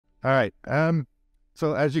All right.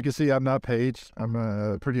 So as you can see, I'm not Paige. I'm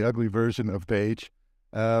a pretty ugly version of Paige.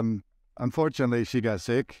 Unfortunately, she got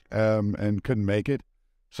sick and couldn't make it.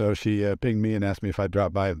 So she pinged me and asked me if I'd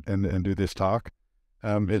drop by and do this talk.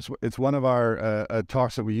 It's one of our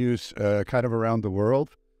talks that we use kind of around the world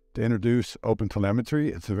to introduce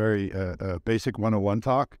OpenTelemetry. It's a very basic 101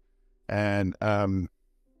 talk. And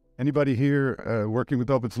anybody here working with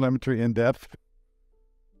OpenTelemetry in depth?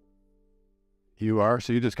 You are?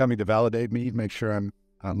 So you're just coming to validate me, make sure I'm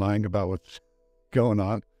not lying about what's going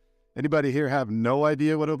on. Anybody here have no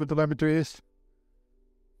idea what OpenTelemetry is?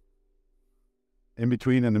 In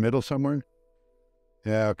between, in the middle somewhere?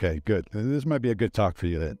 Yeah, okay, good. This might be a good talk for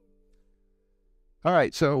you then. All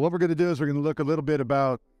right, so what we're going to do is we're going to look a little bit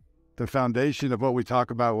about the foundation of what we talk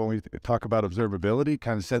about when we talk about observability,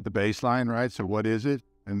 kind of set the baseline, right? So what is it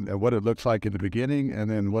and what it looks like in the beginning, and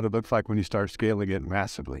then what it looks like when you start scaling it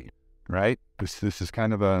massively, right? This is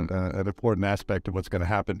kind of an important aspect of what's going to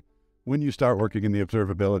happen when you start working in the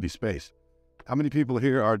observability space. How many people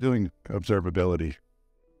here are doing observability?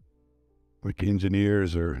 Like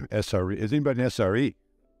engineers or SRE? Is anybody an SRE?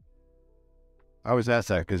 I always ask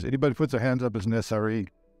that because anybody puts their hands up as an SRE,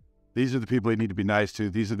 these are the people you need to be nice to.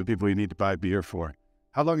 These are the people you need to buy beer for.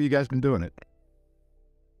 How long have you guys been doing it?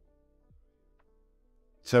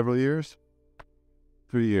 Several years?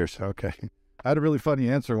 3 years, okay. I had a really funny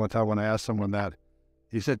answer one time when I asked someone that.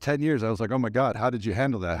 He said 10 years. I was like, oh my God, how did you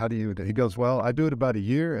handle that? How do you, he goes, well, I do it about a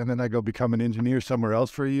year and then I go become an engineer somewhere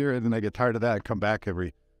else for a year and then I get tired of that and come back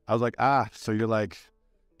I was like, so you're like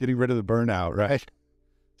getting rid of the burnout, right?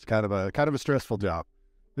 It's kind of a stressful job.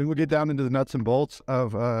 Then we'll get down into the nuts and bolts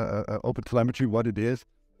of OpenTelemetry, what it is.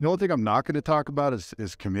 The only thing I'm not going to talk about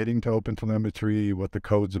is committing to OpenTelemetry, what the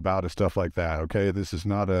code's about and stuff like that, okay? This is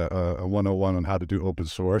not a 101 on how to do open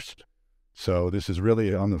source. So this is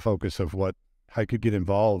really on the focus of how you could get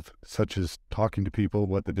involved, such as talking to people,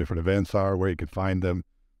 what the different events are, where you can find them,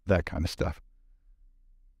 that kind of stuff.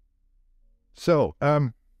 So,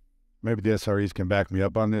 maybe the SREs can back me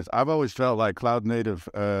up on this. I've always felt like cloud native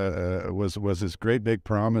was this great big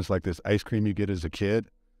promise, like this ice cream you get as a kid.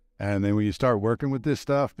 And then when you start working with this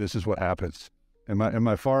stuff, this is what happens. Am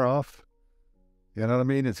I far off? You know what I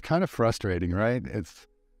mean? It's kind of frustrating, right?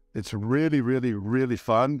 It's really, really, really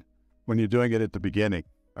fun when you're doing it at the beginning.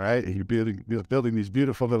 All right, you're building these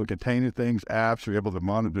beautiful little container things, apps. You're able to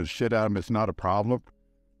monitor the shit out of them. It's not a problem,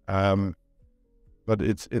 but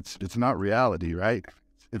it's not reality, right?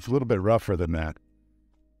 It's a little bit rougher than that.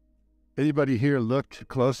 Anybody here looked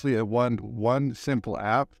closely at one simple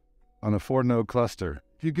app on a 4-node cluster?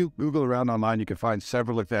 If you Google around online, you can find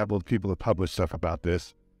several examples of people that publish stuff about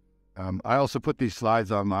this. I also put these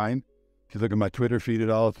slides online. If you look at my Twitter feed at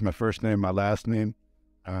all, it's my first name, my last name.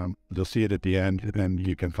 You'll see it at the end, and then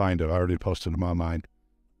you can find it. I already posted them online.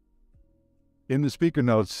 In the speaker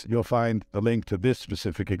notes, you'll find the link to this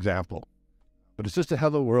specific example. But it's just a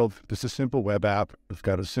hello world. Just a simple web app. It's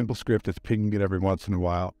got a simple script that's pinging it every once in a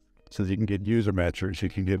while, so that you can get user metrics, you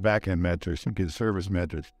can get backend metrics, you can get service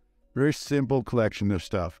metrics. Very simple collection of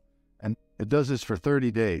stuff. And it does this for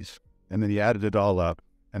 30 days, and then you added it all up,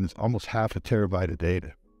 and it's almost 0.5 terabyte of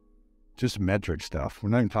data. Just metric stuff. We're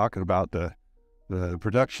not even talking about the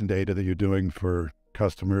production data that you're doing for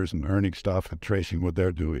customers and earning stuff and tracing what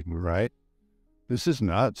they're doing, right? This is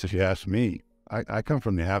nuts if you ask me. I come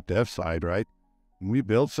from the app dev side, right? When we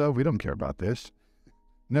build stuff, we don't care about this.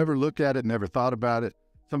 Never looked at it, never thought about it.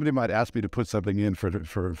 Somebody might ask me to put something in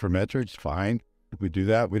for metrics, fine. If we do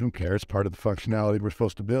that, we don't care. It's part of the functionality we're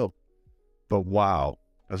supposed to build. But wow,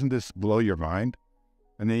 doesn't this blow your mind?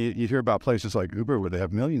 And then you hear about places like Uber where they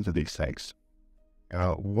have millions of these things.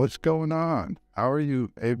 What's going on? How are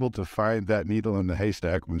you able to find that needle in the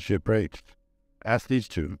haystack when shit breaks? Ask these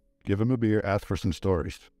two. Give them a beer. Ask for some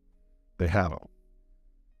stories. They have them.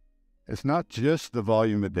 It's not just the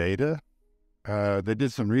volume of data. They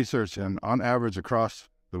did some research, and on average across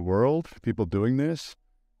the world, people doing this,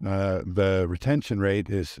 the retention rate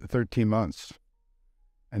is 13 months.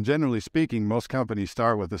 And generally speaking, most companies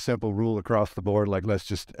start with a simple rule across the board, like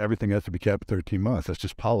everything has to be kept 13 months. That's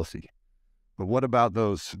just policy. But what about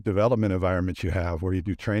those development environments you have where you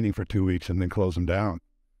do training for 2 weeks and then close them down?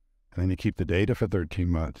 And then you keep the data for 13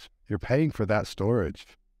 months. You're paying for that storage.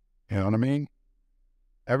 You know what I mean?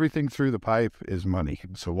 Everything through the pipe is money.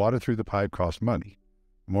 So water through the pipe costs money.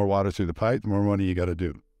 The more water through the pipe, the more money you got to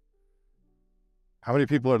do. How many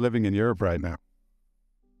people are living in Europe right now?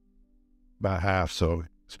 About half. So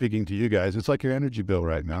speaking to you guys, it's like your energy bill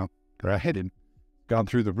right now. Right? And gone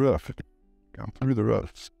through the roof. Gone through the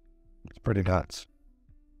roof. It's pretty nuts.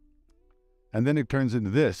 And then it turns into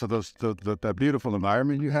this. So that beautiful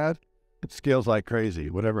environment you had, it scales like crazy.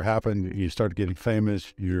 Whatever happened, you start getting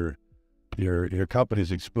famous, your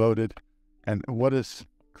company's exploded. And what does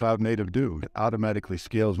cloud native do? It automatically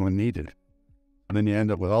scales when needed. And then you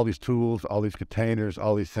end up with all these tools, all these containers,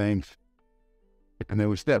 all these things. And then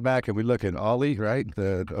we step back and we look at Ollie, right?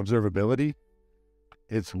 The observability.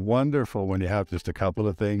 It's wonderful when you have just a couple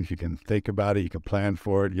of things. You can think about it. You can plan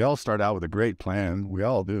for it. You all start out with a great plan. We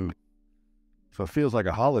all do. So it feels like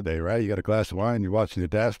a holiday, right? You got a glass of wine. You're watching the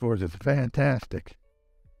dashboards. It's fantastic.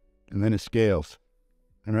 And then it scales.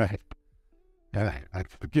 All right. And I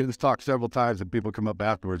give this talk several times and people come up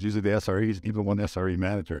afterwards, usually the SREs, even one SRE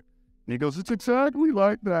manager. And he goes, it's exactly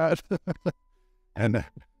like that. And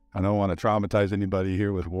I don't want to traumatize anybody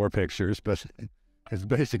here with war pictures, but it's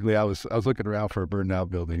basically, I was looking around for a burned out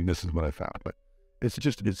building, and this is what I found. But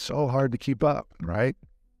it's so hard to keep up, right?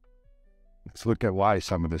 Let's look at why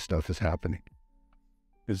some of this stuff is happening.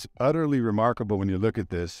 It's utterly remarkable when you look at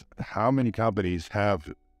this, how many companies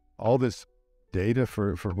have all this data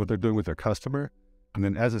for what they're doing with their customer. And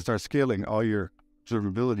then as it starts scaling, all your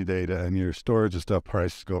observability data and your storage and stuff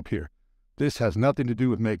prices go up here. This has nothing to do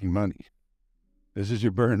with making money. This is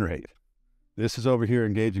your burn rate. This is over here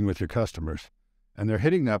engaging with your customers. And they're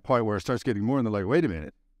hitting that point where it starts getting more and they're like, wait a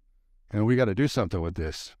minute, and we got to do something with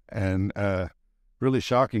this. And really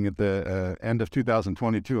shocking, at the end of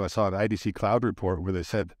 2022, I saw an IDC cloud report where they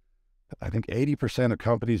said, I think 80% of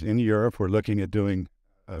companies in Europe were looking at doing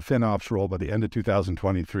a FinOps role by the end of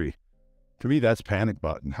 2023. To me, that's panic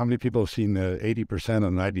button. How many people have seen the 80%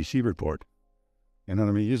 on an IDC report? You know what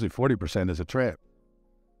I mean? Usually 40% is a trap.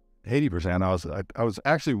 80%, I was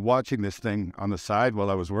actually watching this thing on the side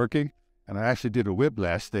while I was working, and I actually did a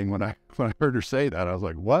whiplash thing when I heard her say that. I was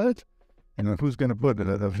like, what? And who's going to put a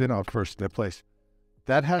FinOps person in their place?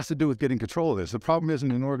 That has to do with getting control of this. The problem is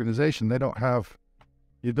in an organization,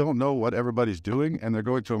 you don't know what everybody's doing, and they're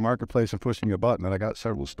going to a marketplace and pushing a button. And I got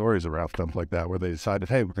several stories around stuff like that where they decided,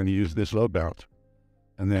 hey, we're going to use this load balance.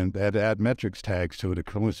 And then they had to add metrics tags to it. It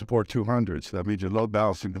can only support 200. So that means your load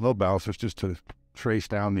balancing the load balancers just to trace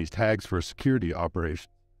down these tags for a security operation.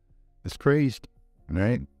 It's crazy,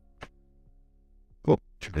 right? Well,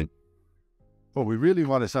 we really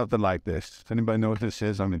wanted something like this. Does anybody know what this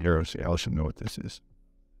is? I'm in Aerospace. I should know what this is.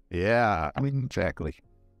 Yeah, I mean, exactly.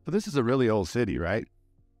 So this is a really old city, right?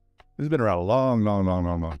 This has been around a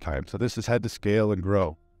long time. So this has had to scale and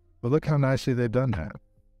grow. But look how nicely they've done that.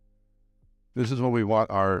 This is what we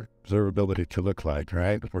want our observability to look like,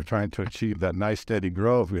 right? We're trying to achieve that nice, steady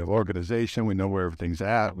growth. We have organization. We know where everything's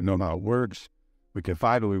at. We know how it works. We can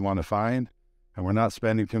find what we want to find, and we're not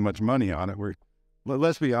spending too much money on it.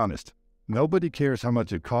 Let's be honest. Nobody cares how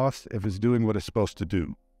much it costs if it's doing what it's supposed to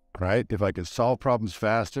do, right? If I can solve problems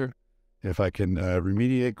faster, if I can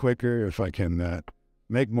remediate quicker, if I can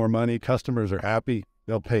make more money, customers are happy,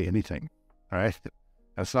 they'll pay anything, all right?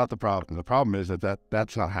 That's not the problem. The problem is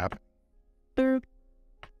that's not happening.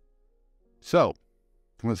 So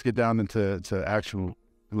let's get down into actual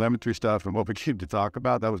telemetry stuff and what we came to talk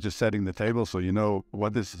about. That was just setting the table so you know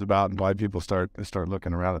what this is about and why people start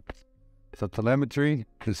looking around it. So telemetry,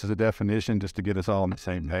 this is a definition just to get us all on the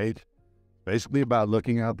same page. Basically about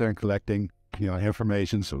looking out there and collecting,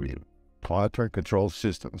 information so we monitor and control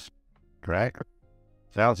systems. Correct?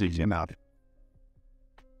 Sounds easy enough.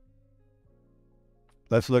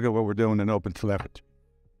 Let's look at what we're doing in OpenTelemetry.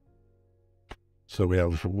 So we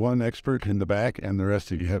have one expert in the back, and the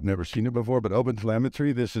rest of you have never seen it before. But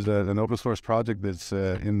OpenTelemetry, this is an open source project that's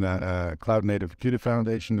in the Cloud Native Computing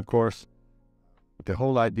Foundation, of course. The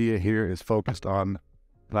whole idea here is focused on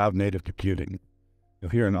cloud native computing.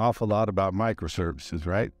 You'll hear an awful lot about microservices,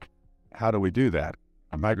 right? How do we do that?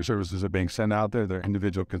 Microservices are being sent out there. They're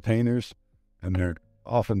individual containers, and they're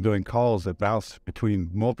often doing calls that bounce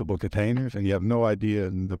between multiple containers, and you have no idea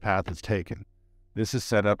the path it's taken. This is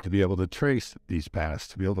set up to be able to trace these paths,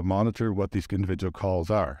 to be able to monitor what these individual calls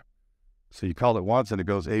are. So you call it once and it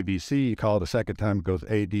goes ABC. You call it a second time, it goes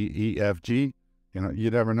A, D, E, F, G.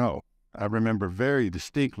 You never know. I remember very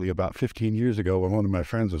distinctly about 15 years ago when one of my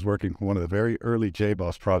friends was working for one of the very early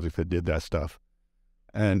JBoss projects that did that stuff.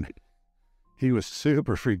 And he was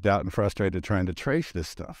super freaked out and frustrated trying to trace this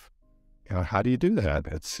stuff. How do you do that?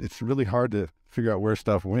 It's really hard to figure out where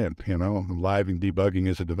stuff went, live and debugging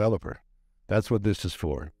as a developer. That's what this is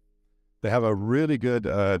for. They have a really good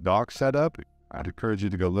doc set up. I'd encourage you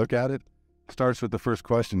to go look at it. It starts with the first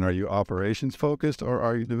question, are you operations focused or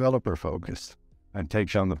are you developer focused? And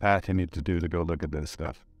takes you on the path you need to do to go look at this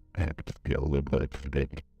stuff.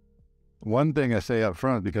 One thing I say up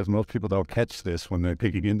front, because most people don't catch this when they're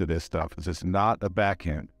digging into this stuff, is it's not a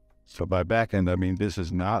backend. So by backend, I mean this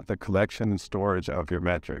is not the collection and storage of your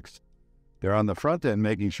metrics. They're on the front end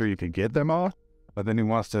making sure you can get them all, but then he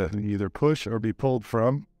wants to either push or be pulled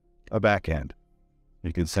from a back end.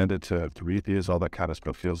 You can send it to Prometheus, all that kind of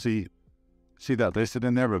stuff. You'll see that listed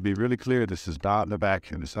in there, but be really clear, this is not in the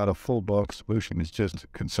back end. It's not a full bulk solution. It's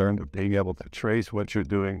just concerned with being able to trace what you're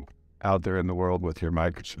doing out there in the world with your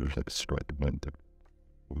microservices.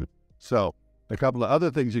 So a couple of other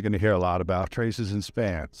things you're going to hear a lot about, traces and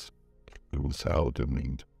spans. It's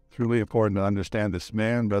really important to understand the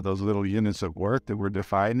span by those little units of work that we're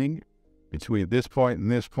defining between this point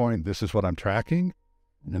and this point. This is what I'm tracking.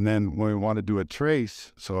 And then when we want to do a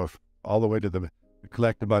trace, so if all the way to we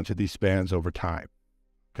collect a bunch of these spans over time.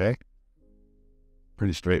 Okay?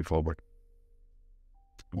 Pretty straightforward.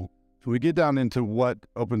 So we get down into what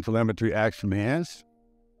OpenTelemetry actually has.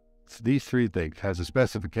 It's these three things. It has a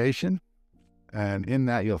specification, and in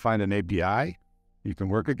that you'll find an API you can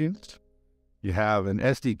work against. You have an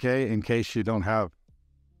SDK in case you don't have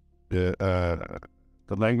the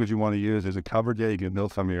language you want to use isn't covered yet. You can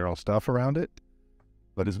build some of your own stuff around it.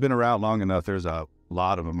 But it's been around long enough. There's a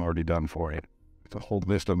lot of them already done for it. There's a whole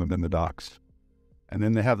list of them in the docs. And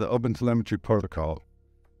then they have the OpenTelemetry protocol.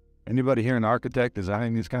 Anybody here an architect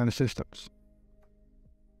designing these kind of systems?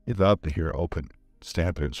 You'd love to hear open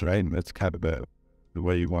standards, right? And that's kind of the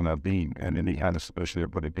way you want to be and any kind of solution they're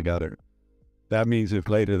putting together. That means if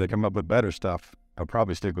later they come up with better stuff, I'll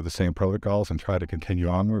probably stick with the same protocols and try to continue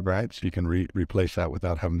onward, right? So you can replace that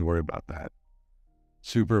without having to worry about that.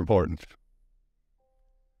 Super important.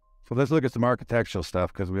 So let's look at some architectural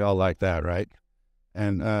stuff because we all like that, right?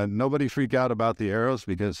 And nobody freak out about the arrows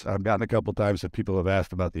because I've gotten a couple times that people have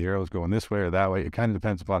asked about the arrows going this way or that way. It kind of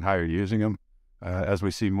depends upon how you're using them as we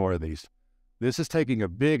see more of these. This is taking a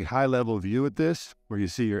big high-level view at this where you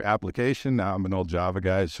see your application. Now, I'm an old Java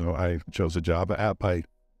guy, so I chose a Java app by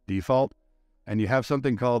default. And you have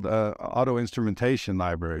something called auto-instrumentation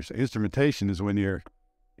libraries. Instrumentation is when you're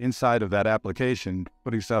inside of that application,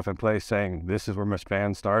 putting stuff in place saying, this is where my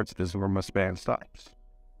span starts, this is where my span stops.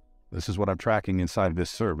 This is what I'm tracking inside this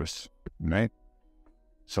service, right?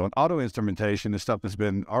 So an auto-instrumentation is stuff that's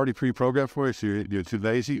been already pre-programmed for you, so you're too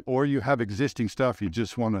lazy, or you have existing stuff you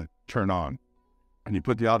just want to turn on. And you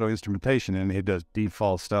put the auto-instrumentation in, it does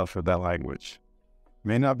default stuff for that language.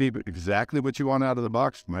 May not be exactly what you want out of the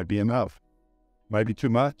box, might be enough. Might be too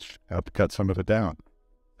much, have to cut some of it down.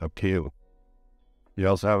 Up to you. You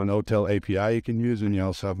also have an OTLP API you can use, and you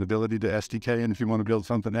also have the ability to SDK in if you want to build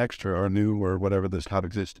something extra or new or whatever that's not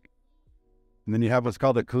existing. And then you have what's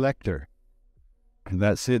called a collector. And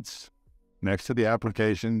that sits next to the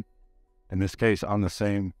application, in this case on the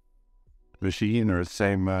same machine or the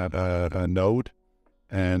same node.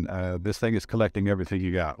 And this thing is collecting everything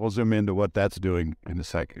you got. We'll zoom into what that's doing in a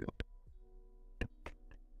second.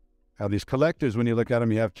 Now these collectors, when you look at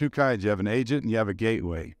them, you have two kinds. You have an agent and you have a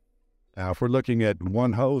gateway. Now, if we're looking at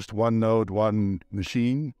one host, one node, one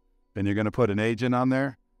machine, then you're going to put an agent on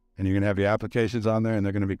there, and you're going to have your applications on there, and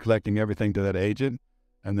they're going to be collecting everything to that agent.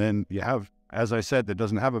 And then you have, as I said, that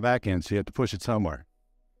doesn't have a backend, so you have to push it somewhere,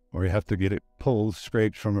 or you have to get it pulled,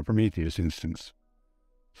 scraped from a Prometheus instance.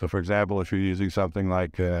 So, for example, if you're using something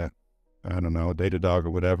like, I don't know, Datadog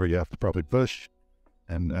or whatever, you have to probably push,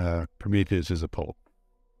 and Prometheus is a pull.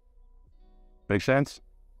 Make sense?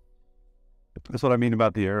 That's what I mean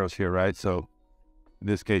about the arrows here, right? So in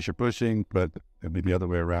this case, you're pushing, but it'd be the other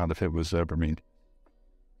way around if it was Prometheus.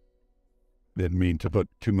 Didn't mean to put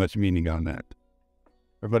too much meaning on that.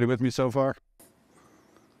 Everybody with me so far?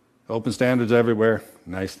 Open standards everywhere,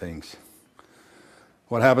 nice things.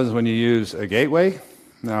 What happens when you use a gateway?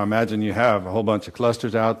 Now imagine you have a whole bunch of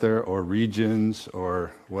clusters out there or regions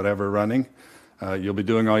or whatever running. You'll be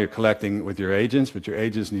doing all your collecting with your agents, but your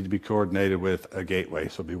agents need to be coordinated with a gateway.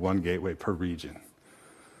 So it'll be one gateway per region.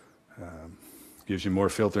 Gives you more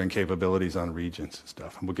filtering capabilities on regions and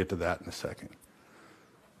stuff. And we'll get to that in a second.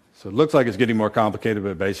 So it looks like it's getting more complicated,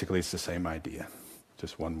 but basically it's the same idea.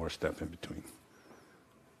 Just one more step in between.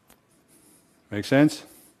 Make sense?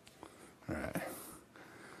 All right.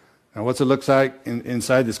 Now what's it look like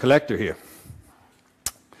inside this collector here?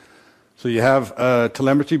 So you have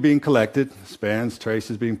telemetry being collected, spans,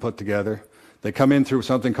 traces being put together. They come in through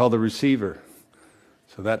something called the receiver.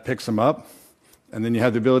 So that picks them up, and then you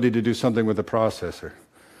have the ability to do something with the processor.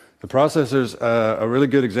 The processor's a really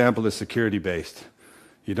good example is security-based.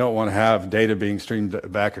 You don't want to have data being streamed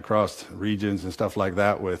back across regions and stuff like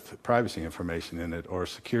that with privacy information in it or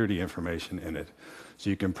security information in it.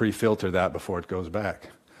 So you can pre-filter that before it goes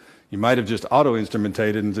back. You might have just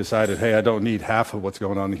auto-instrumentated and decided, hey, I don't need half of what's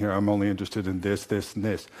going on here. I'm only interested in this, this, and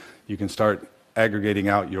this. You can start aggregating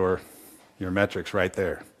out your metrics right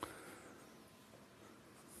there.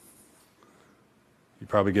 You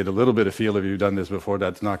probably get a little bit of feel if you've done this before.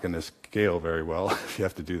 That's not going to scale very well if you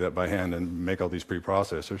have to do that by hand and make all these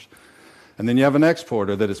preprocessors. And then you have an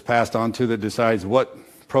exporter that is passed on to that decides what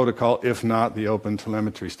protocol, if not the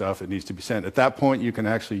OpenTelemetry stuff, it needs to be sent. At that point, you can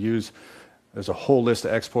actually use, there's a whole list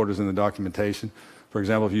of exporters in the documentation. For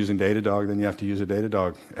example, if you're using Datadog, then you have to use a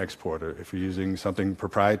Datadog exporter. If you're using something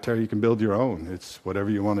proprietary, you can build your own. It's whatever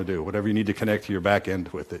you want to do, whatever you need to connect to your back end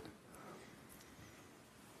with it.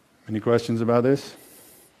 Any questions about this?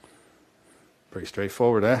 Pretty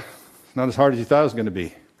straightforward, eh? It's not as hard as you thought it was going to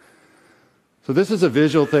be. So this is a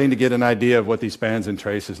visual thing to get an idea of what these spans and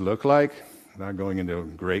traces look like, not going into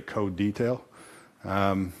great code detail.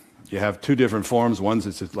 You have two different forms. One's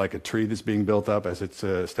it's like a tree that's being built up as it's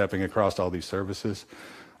stepping across all these services.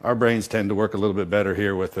 Our brains tend to work a little bit better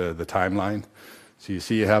here with the timeline. So you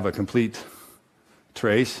see you have a complete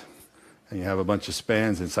trace, and you have a bunch of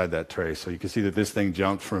spans inside that trace. So you can see that this thing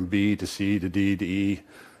jumped from B to C to D to E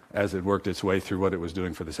as it worked its way through what it was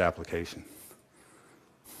doing for this application.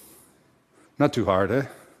 Not too hard, eh?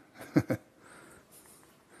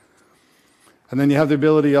 And then you have the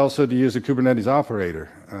ability also to use a Kubernetes operator.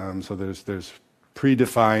 So there's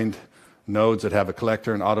predefined nodes that have a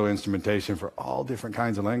collector and auto instrumentation for all different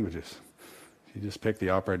kinds of languages. You just pick the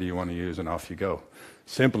operator you want to use and off you go.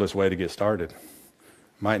 Simplest way to get started.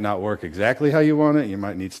 Might not work exactly how you want it. You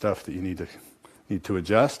might need stuff that you need to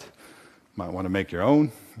adjust. Might want to make your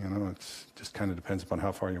own. You know, it's just kind of depends upon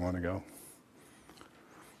how far you want to go.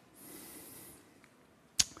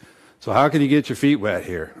 So how can you get your feet wet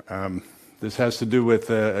here? This has to do with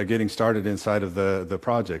getting started inside of the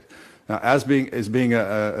project. Now, as being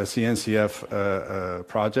a CNCF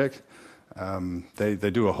project, they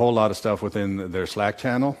do a whole lot of stuff within their Slack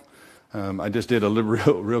channel. I just did a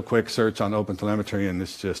real quick search on OpenTelemetry, and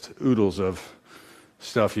it's just oodles of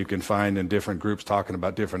stuff you can find in different groups talking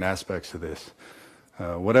about different aspects of this.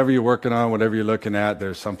 Whatever you're working on, whatever you're looking at,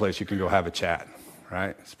 there's someplace you can go have a chat,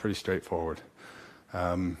 right? It's pretty straightforward.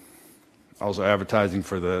 Also advertising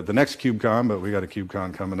for the next KubeCon, but we got a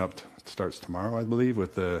KubeCon coming up. It starts tomorrow, I believe,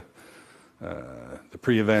 with the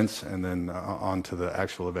pre-events and then on to the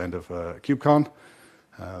actual event of KubeCon.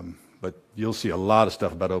 But you'll see a lot of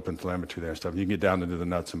stuff about OpenTelemetry there and stuff. You can get down into the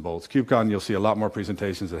nuts and bolts. KubeCon, you'll see a lot more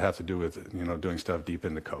presentations that have to do with, you know, doing stuff deep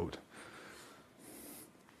in the code.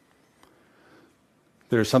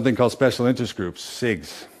 There's something called special interest groups,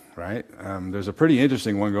 SIGs, right? There's a pretty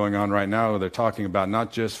interesting one going on right now where they're talking about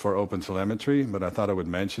not just for OpenTelemetry, but I thought I would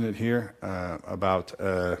mention it here, about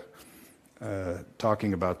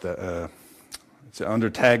talking about it's under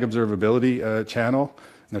tag observability channel.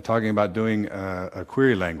 And they're talking about doing a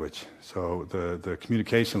query language, so the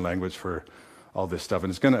communication language for all this stuff. And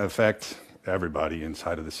it's going to affect everybody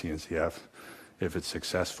inside of the CNCF if it's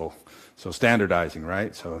successful. So standardizing,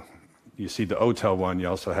 right? So you see the OTEL one, you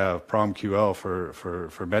also have PromQL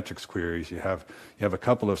for metrics queries. You have a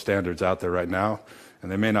couple of standards out there right now, and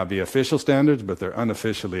they may not be official standards, but they're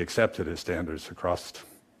unofficially accepted as standards across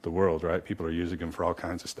the world, right? People are using them for all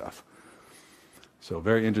kinds of stuff. So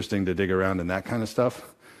very interesting to dig around in that kind of stuff.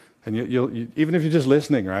 And you even if you're just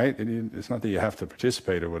listening, right? It's not that you have to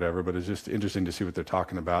participate or whatever, but it's just interesting to see what they're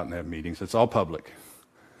talking about and have meetings. It's all public.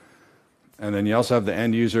 And then you also have the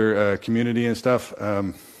end user community and stuff.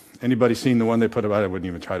 Anybody seen the one they put about? I wouldn't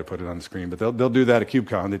even try to put it on the screen, but they'll do that at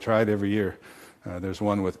KubeCon. They try it every year. There's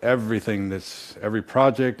one with everything that's every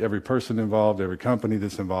project, every person involved, every company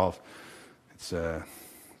that's involved. It's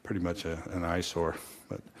pretty much an eyesore.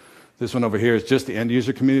 But this one over here is just the end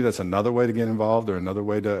user community. That's another way to get involved or another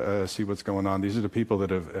way to see what's going on. These are the people that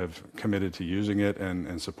have committed to using it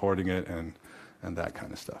and supporting it and that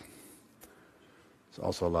kind of stuff. There's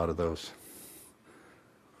also a lot of those.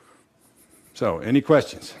 So, any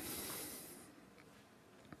questions?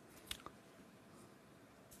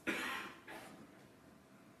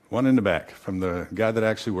 One in the back from the guy that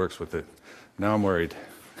actually works with it. Now I'm worried.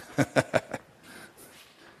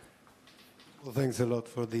 Well, thanks a lot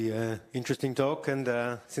for the interesting talk. And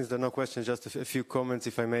since there are no questions, just a few comments,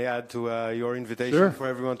 if I may add to your invitation for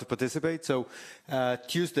everyone to participate. So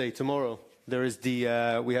Tuesday, tomorrow, there is the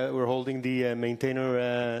we're holding the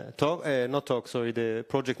maintainer talk, the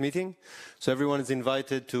project meeting. So everyone is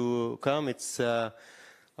invited to come. It's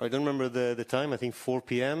I don't remember the time. I think 4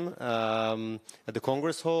 p.m. At the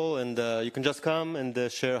Congress Hall, and you can just come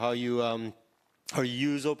and share how you or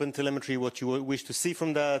use OpenTelemetry, what you wish to see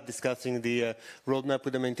from that, discussing the roadmap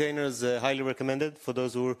with the maintainers. Highly recommended for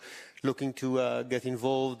those who are looking to get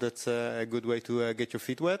involved. That's a good way to get your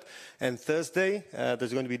feet wet. And Thursday,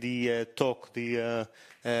 there's going to be the talk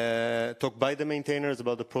by the maintainers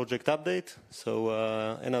about the project update. So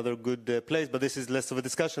another good place, but this is less of a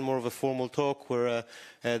discussion, more of a formal talk where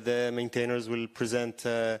the maintainers will present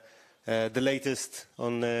the latest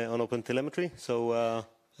on OpenTelemetry. So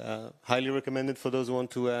highly recommended for those who want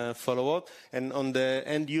to follow up. And on the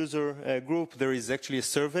end user group, there is actually a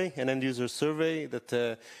survey, an end user survey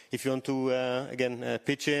that if you want to, again,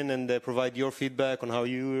 pitch in and provide your feedback on how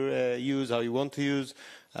you use, how you want to use,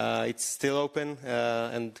 it's still open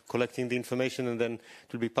and collecting the information, and then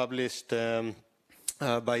it will be published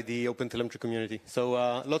by the OpenTelemetry community. So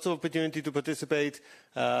lots of opportunity to participate,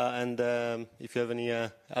 and if you have any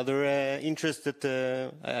other interest, that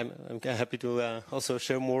I'm happy to also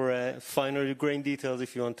share more finer grain details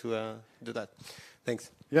if you want to do that. Thanks.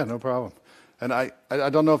 Yeah, no problem. And I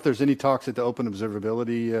don't know if there's any talks at the Open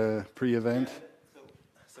Observability pre-event.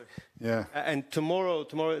 Yeah. And tomorrow,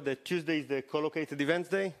 the Tuesday is the co-located events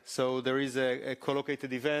day. So there is a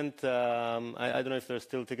co-located event. I don't know if there's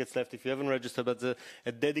still tickets left if you haven't registered, but a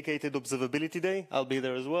dedicated observability day. I'll be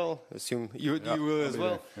there as well. Assume you will as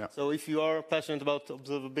well. Yeah. So if you are passionate about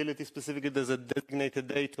observability specifically, there's a designated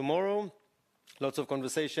day tomorrow. Lots of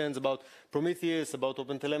conversations about Prometheus, about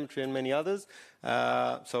OpenTelemetry, and many others.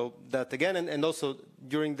 So that again, and also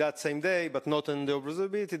during that same day, but not on the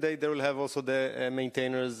observability day, they will have also the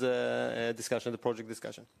maintainers discussion, the project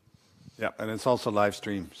discussion. Yeah, and it's also live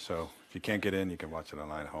streamed, so if you can't get in, you can watch it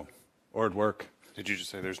online at home or at work. Did you just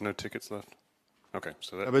say there's no tickets left? Okay,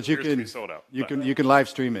 so that but you appears to be sold out. You can live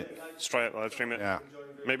stream it. Try it, live stream it. Yeah.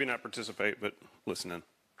 Maybe not participate, but listen in.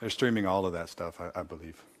 They're streaming all of that stuff, I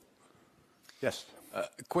believe. Yes.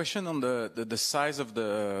 Question on the size of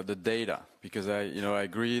the data, because I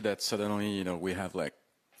agree that suddenly we have like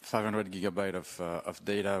 500 gigabyte of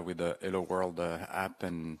data with the Hello World app,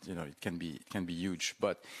 and it can be huge.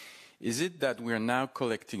 But is it that we are now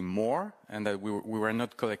collecting more and that we were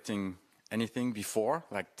not collecting anything before,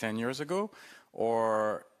 like 10 years ago,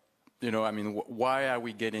 or why are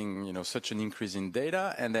we getting such an increase in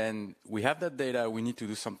data, and then we have that data, we need to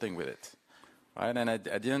do something with it? Right, and I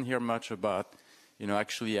didn't hear much about,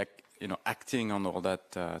 actually, acting on all that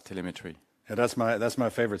telemetry. Yeah, that's my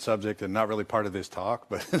favorite subject, and not really part of this talk,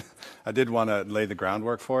 but I did want to lay the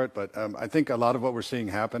groundwork for it. But I think a lot of what we're seeing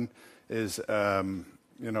happen is, the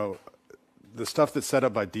stuff that's set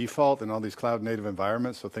up by default in all these cloud-native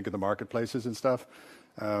environments. So think of the marketplaces and stuff.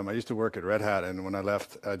 I used to work at Red Hat, and when I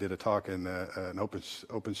left, I did a talk in an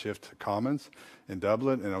OpenShift Commons in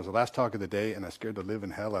Dublin, and it was the last talk of the day, and I scared the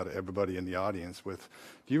living hell out of everybody in the audience with,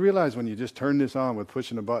 do you realize when you just turn this on with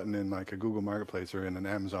pushing a button in like a Google Marketplace or in an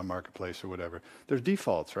Amazon Marketplace or whatever, there's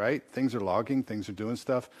defaults, right? Things are logging, things are doing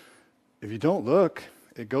stuff. If you don't look,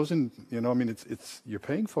 it goes in, it's you're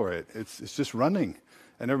paying for it. It's just running.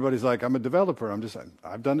 And everybody's like, I'm a developer. I've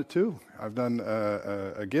done it too. I've done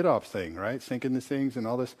a GitOps thing, right? Syncing these things and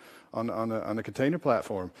all this on a container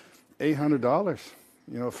platform. $800,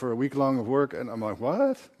 for a week long of work. And I'm like,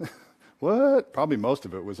 what? What? Probably most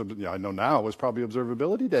of it was, I know now, was probably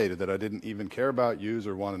observability data that I didn't even care about, use,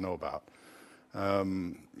 or want to know about.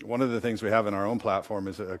 One of the things we have in our own platform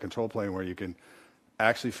is a control plane where you can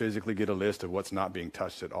actually physically get a list of what's not being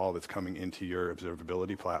touched at all that's coming into your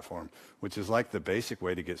observability platform, which is like the basic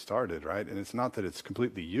way to get started, right? And it's not that it's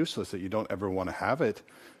completely useless, that you don't ever want to have it,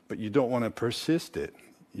 but you don't want to persist it.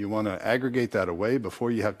 You want to aggregate that away before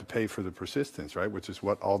you have to pay for the persistence, right? Which is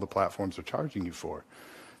what all the platforms are charging you for.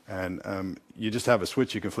 And you just have a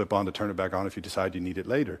switch you can flip on to turn it back on if you decide you need it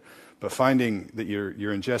later. But finding that you're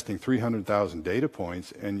ingesting 300,000 data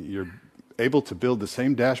points and you're able to build the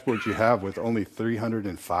same dashboard you have with only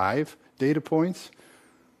 305 data points,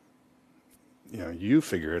 you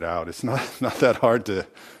figure it out. It's not that hard to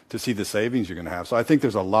see the savings you're going to have. So I think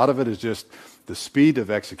there's a lot of it is just the speed of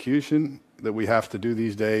execution that we have to do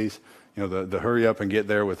these days, the hurry up and get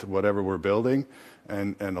there with whatever we're building,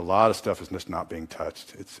 and a lot of stuff is just not being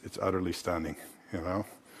touched. It's utterly stunning, I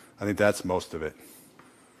think that's most of it.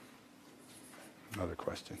 Another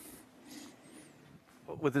question.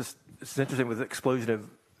 With this, it's interesting with the explosion of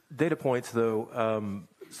data points, though.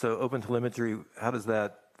 So OpenTelemetry, how does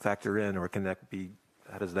that factor in, or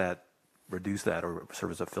how does that reduce that, or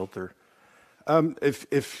serve as a filter?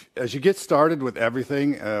 If as you get started with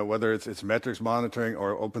everything, whether it's metrics monitoring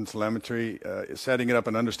or OpenTelemetry, setting it up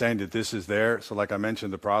and understanding that this is there. So like I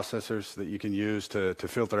mentioned, the processors that you can use to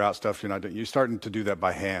filter out stuff you're not doing, you're starting to do that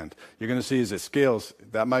by hand. You're going to see as it scales,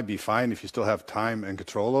 that might be fine if you still have time and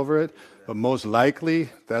control over it, but most likely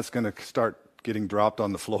that's going to start getting dropped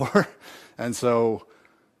on the floor. And so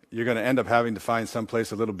you're going to end up having to find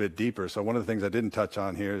someplace a little bit deeper. So one of the things I didn't touch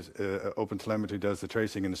on here is OpenTelemetry does the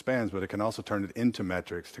tracing and the spans, but it can also turn it into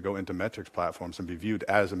metrics to go into metrics platforms and be viewed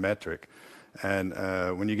as a metric. And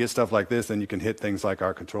when you get stuff like this, then you can hit things like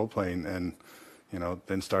our control plane and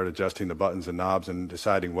then start adjusting the buttons and knobs and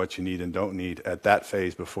deciding what you need and don't need at that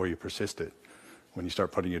phase before you persist it, when you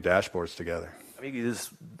start putting your dashboards together. I mean, you do this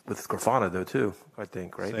with Grafana, though, too, I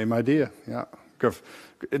think, right? Same idea, yeah.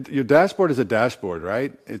 Your dashboard is a dashboard,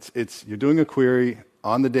 right? You're doing a query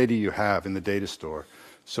on the data you have in the data store.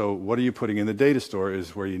 So what are you putting in the data store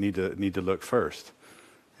is where you need to look first.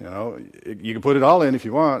 You can put it all in if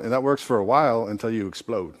you want, and that works for a while until you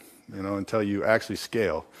explode, until you actually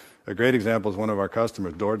scale. A great example is one of our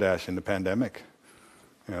customers, DoorDash, in the pandemic.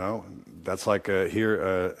 That's like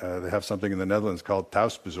here, they have something in the Netherlands called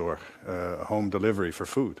thuisbezorg, home delivery for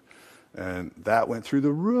food. And that went through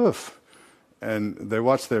the roof. And they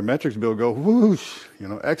watched their metrics bill go whoosh,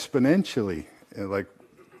 exponentially, like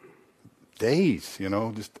days,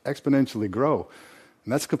 just exponentially grow.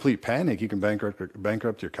 And that's complete panic. You can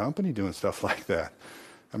bankrupt your company doing stuff like that.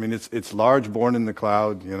 I mean, it's large, born in the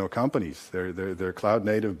cloud, companies. They're cloud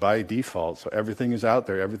native by default, so everything is out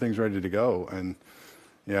there, everything's ready to go. And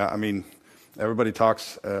yeah, I mean, everybody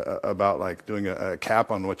talks about like doing a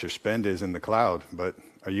cap on what your spend is in the cloud, but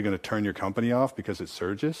are you going to turn your company off because it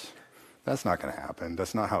surges? That's not going to happen.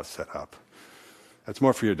 That's not how it's set up. That's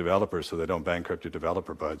more for your developers so they don't bankrupt your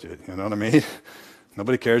developer budget. You know what I mean?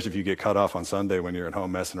 Nobody cares if you get cut off on Sunday when you're at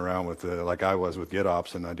home messing around with, like I was with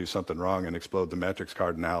GitOps, and I do something wrong and explode the metrics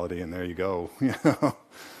cardinality, and there you go.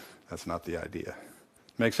 That's not the idea.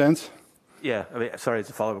 Make sense? Yeah, I mean, sorry, it's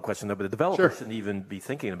a follow-up question though, but the developer shouldn't even be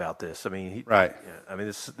thinking about this. I mean, right? Yeah, I mean,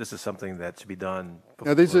 this is something that should be done.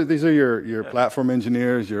 Now, these are your platform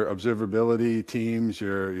engineers, your observability teams,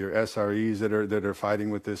 your SREs that are fighting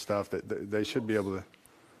with this stuff. That they should be able to.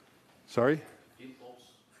 Sorry.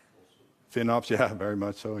 FinOps, yeah, very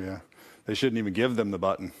much so. Yeah, they shouldn't even give them the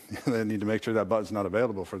button. They need to make sure that button's not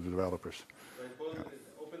available for the developers.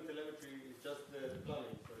 OpenTelemetry is just the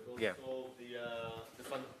plumbing, so it Yeah. solve the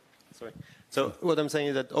fun. Sorry. So what I'm saying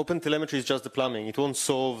is that OpenTelemetry is just the plumbing. It won't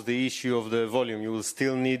solve the issue of the volume. You will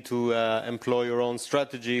still need to employ your own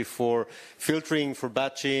strategy for filtering, for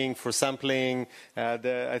batching, for sampling.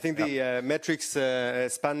 I think the metrics,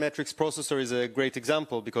 span metrics processor is a great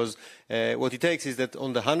example, because what it takes is that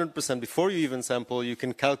on the 100%, before you even sample, you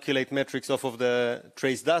can calculate metrics off of the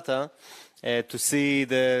trace data to see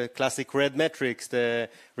the classic red metrics, the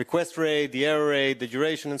request rate, the error rate, the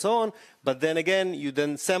duration, and so on. But then again, you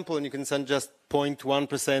then sample and you can send just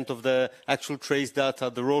 0.1% of the actual trace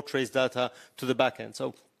data, the raw trace data, to the backend.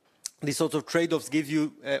 So these sorts of trade-offs give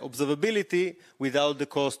you observability without the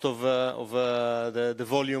cost of the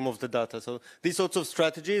volume of the data. So these sorts of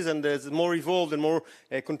strategies, and there's more evolved and more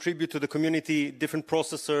contribute to the community, different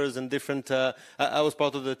processors and different. I was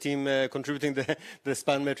part of the team contributing the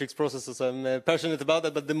span metrics processors. I'm passionate about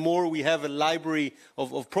that. But the more we have a library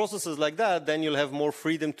of processors like that, then you'll have more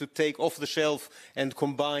freedom to take off the shelf and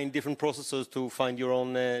combine different processors to find your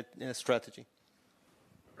own strategy.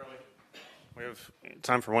 We have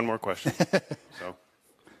time for one more question. So,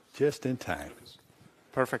 just in time.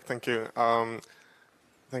 Perfect. Thank you.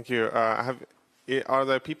 Thank you. Are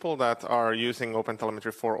there people that are using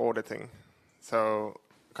OpenTelemetry for auditing? So,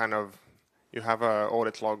 kind of, you have an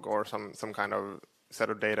audit log or some kind of set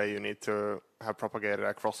of data you need to have propagated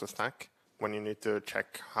across the stack when you need to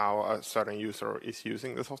check how a certain user is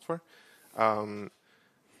using the software.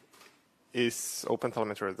 Is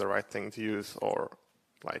OpenTelemetry the right thing to use, or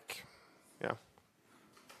like? Yeah.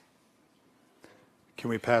 Can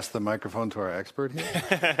we pass the microphone to our expert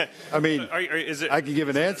here? I mean, I can give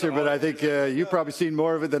an answer, but I think you've probably seen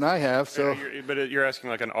more of it than I have. So, but you're asking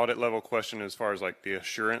like an audit level question as far as like the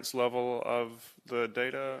assurance level of the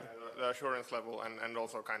data? The assurance level, and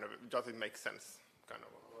also kind of, does it make sense? Kind of.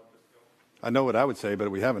 I know what I would say, but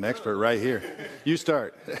we have an expert right here. You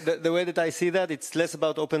start. The way that I see that, it's less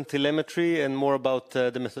about OpenTelemetry and more about the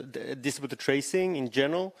distributed tracing in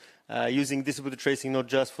general. Using distributed tracing not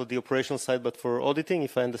just for the operational side, but for auditing,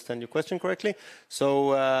 if I understand your question correctly.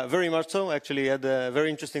 So very much so. Actually, I had a very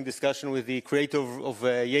interesting discussion with the creator of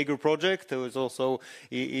Jaeger project. It was also,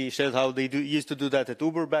 he shared how they used to do that at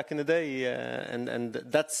Uber back in the day, and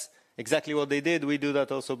that's exactly what they did. We do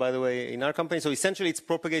that also, by the way, in our company. So essentially, it's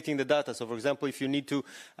propagating the data. So for example, if you need to,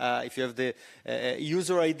 if you have the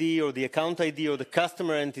user ID or the account ID or the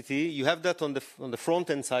customer entity, you have that on the front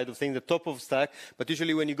end side of things, the top of stack. But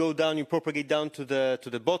usually, when you go down, you propagate down to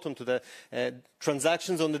the bottom, to the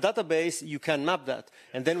transactions on the database. You can map that,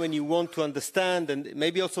 and then when you want to understand, and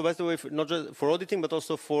maybe also, by the way, not just for auditing, but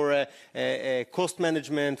also for cost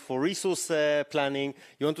management, for resource planning,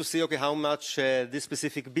 you want to see, okay, how much this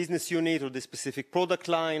specific business unit or this specific product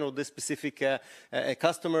line or this specific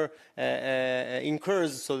customer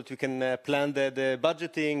incurs, so that you can plan the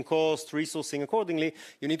budgeting, cost, resourcing accordingly.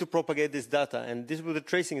 You need to propagate this data, and distributed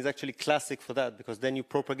tracing is actually classic for that, because then you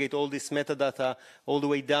propagate all this metadata all the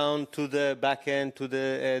way down to the backend, to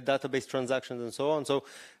the database transactions and so on. So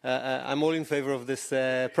I'm all in favor of this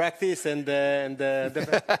practice, and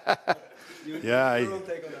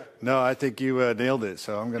no, I think you nailed it,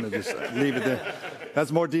 so I'm going to just leave it there.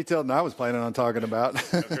 That's more detailed than I was planning on talking about.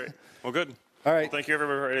 Great. Well, good. All right. Well, thank you,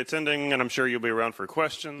 everybody, for attending, and I'm sure you'll be around for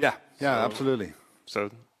questions. Yeah, absolutely. So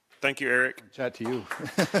thank you, Eric. Chat to you.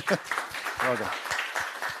 Welcome.